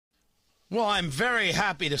Well, I'm very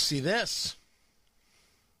happy to see this.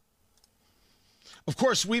 Of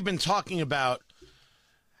course, we've been talking about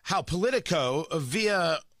how Politico,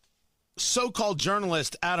 via so-called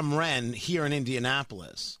journalist Adam Wren here in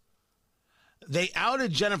Indianapolis, they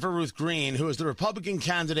outed Jennifer Ruth Green, who is the Republican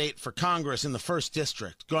candidate for Congress in the 1st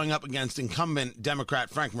District, going up against incumbent Democrat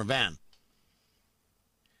Frank Mrvan.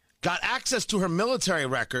 Got access to her military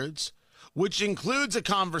records, which includes a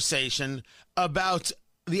conversation about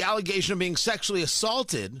the allegation of being sexually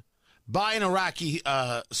assaulted by an Iraqi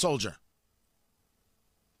soldier.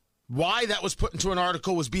 Why that was put into an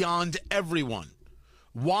article was beyond everyone.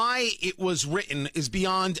 Why it was written is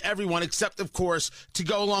beyond everyone, except, of course, to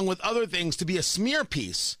go along with other things, to be a smear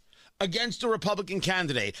piece against a Republican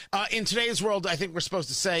candidate. In today's world, I think we're supposed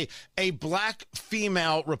to say a black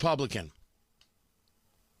female Republican.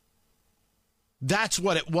 That's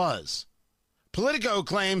what it was. Politico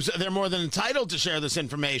claims they're more than entitled to share this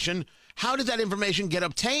information. How did that information get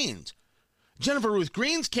obtained? Jennifer Ruth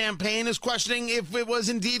Green's campaign is questioning if it was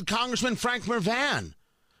indeed Congressman Frank Mrvan,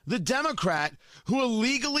 the Democrat who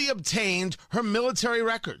illegally obtained her military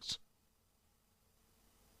records.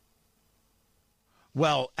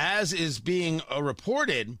 Well, as is being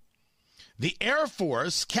reported, the Air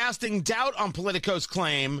Force casting doubt on Politico's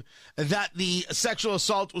claim that the sexual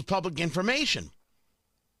assault was public information.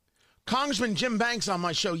 Congressman Jim Banks on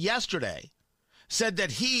my show yesterday said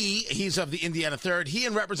that he's of the Indiana 3rd, he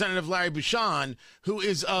and Representative Larry Bucshon, who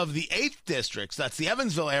is of the 8th District, that's the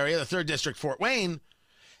Evansville area, the 3rd District, Fort Wayne,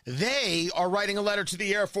 they are writing a letter to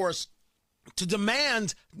the Air Force to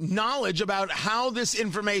demand knowledge about how this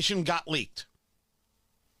information got leaked.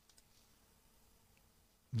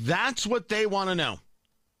 That's what they want to know.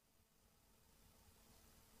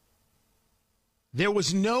 There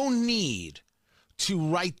was no need to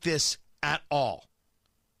write this at all.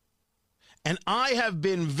 And I have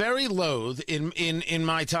been very loath in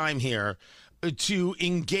my time here to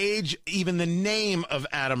engage even the name of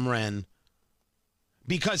Adam Wren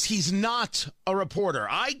because he's not a reporter.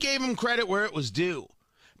 I gave him credit where it was due.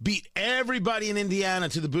 Beat everybody in Indiana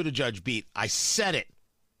to the Buttigieg beat. I said it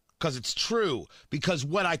because it's true, because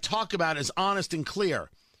what I talk about is honest and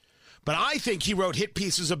clear. But I think he wrote hit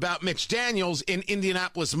pieces about Mitch Daniels in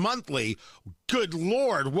Indianapolis Monthly. Good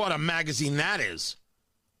Lord, what a magazine that is.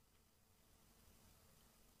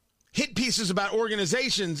 Hit pieces about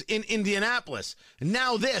organizations in Indianapolis.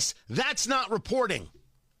 Now this, that's not reporting.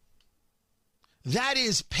 That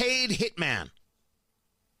is paid hitman.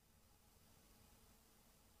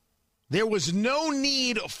 There was no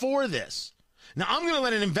need for this. Now, I'm going to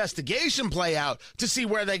let an investigation play out to see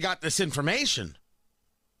where they got this information.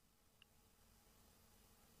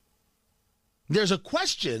 There's a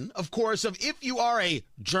question, of course, of if you are a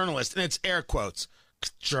journalist, and it's air quotes,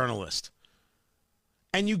 journalist,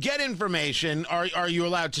 and you get information, are you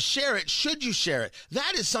allowed to share it? Should you share it?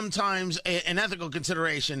 That is sometimes an ethical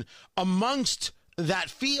consideration amongst that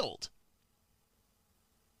field.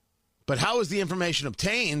 But how is the information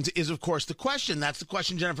obtained is, of course, the question. That's the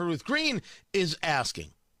question Jennifer Ruth Green is asking.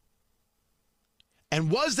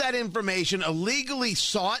 And was that information illegally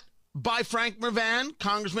sought by Frank Mrvan,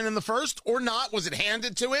 congressman in the 1st, or not? Was it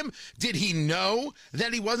handed to him? Did he know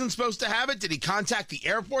that he wasn't supposed to have it? Did he contact the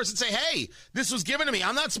Air Force and say, hey, this was given to me,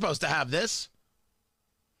 I'm not supposed to have this?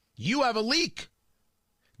 You have a leak.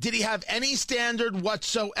 Did he have any standard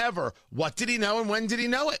whatsoever? What did he know and when did he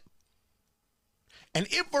know it? And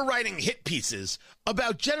if we're writing hit pieces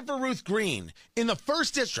about Jennifer Ruth Green in the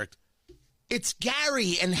 1st District, it's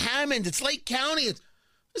Gary and Hammond, it's Lake County,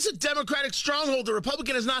 this is a Democratic stronghold. The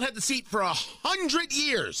Republican has not had the seat for 100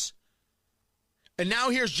 years. And now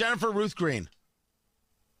here's Jennifer Ruth Green.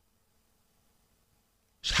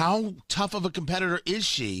 How tough of a competitor is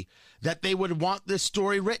she that they would want this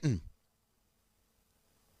story written?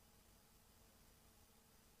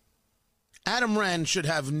 Adam Wren should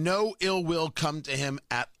have no ill will come to him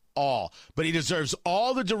at all, but he deserves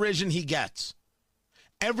all the derision he gets.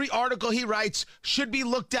 Every article he writes should be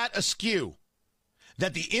looked at askew.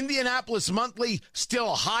 That the Indianapolis Monthly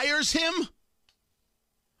still hires him?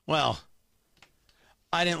 Well,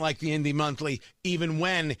 I didn't like the Indy Monthly even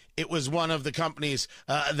when it was one of the companies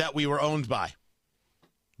that we were owned by.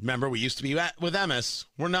 Remember, we used to be with Emmis.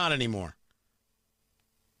 We're not anymore.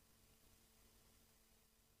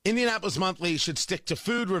 Indianapolis Monthly should stick to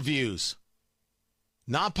food reviews,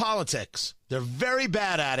 not politics. They're very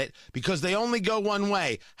bad at it because they only go one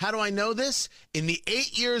way. How do I know this? In the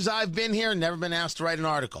 8 years I've been here, never been asked to write an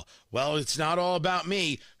article. Well, it's not all about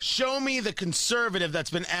me. Show me the conservative that's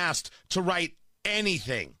been asked to write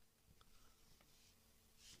anything.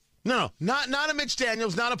 No, not a Mitch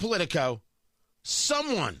Daniels, not a Politico.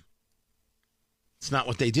 Someone It's not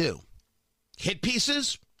what they do. Hit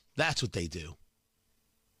pieces, that's what they do.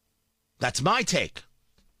 That's my take.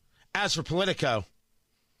 As for Politico,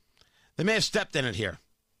 they may have stepped in it here.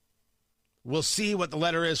 We'll see what the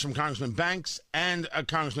letter is from Congressman Banks and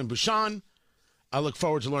Congressman Bouchon. I look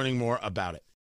forward to learning more about it.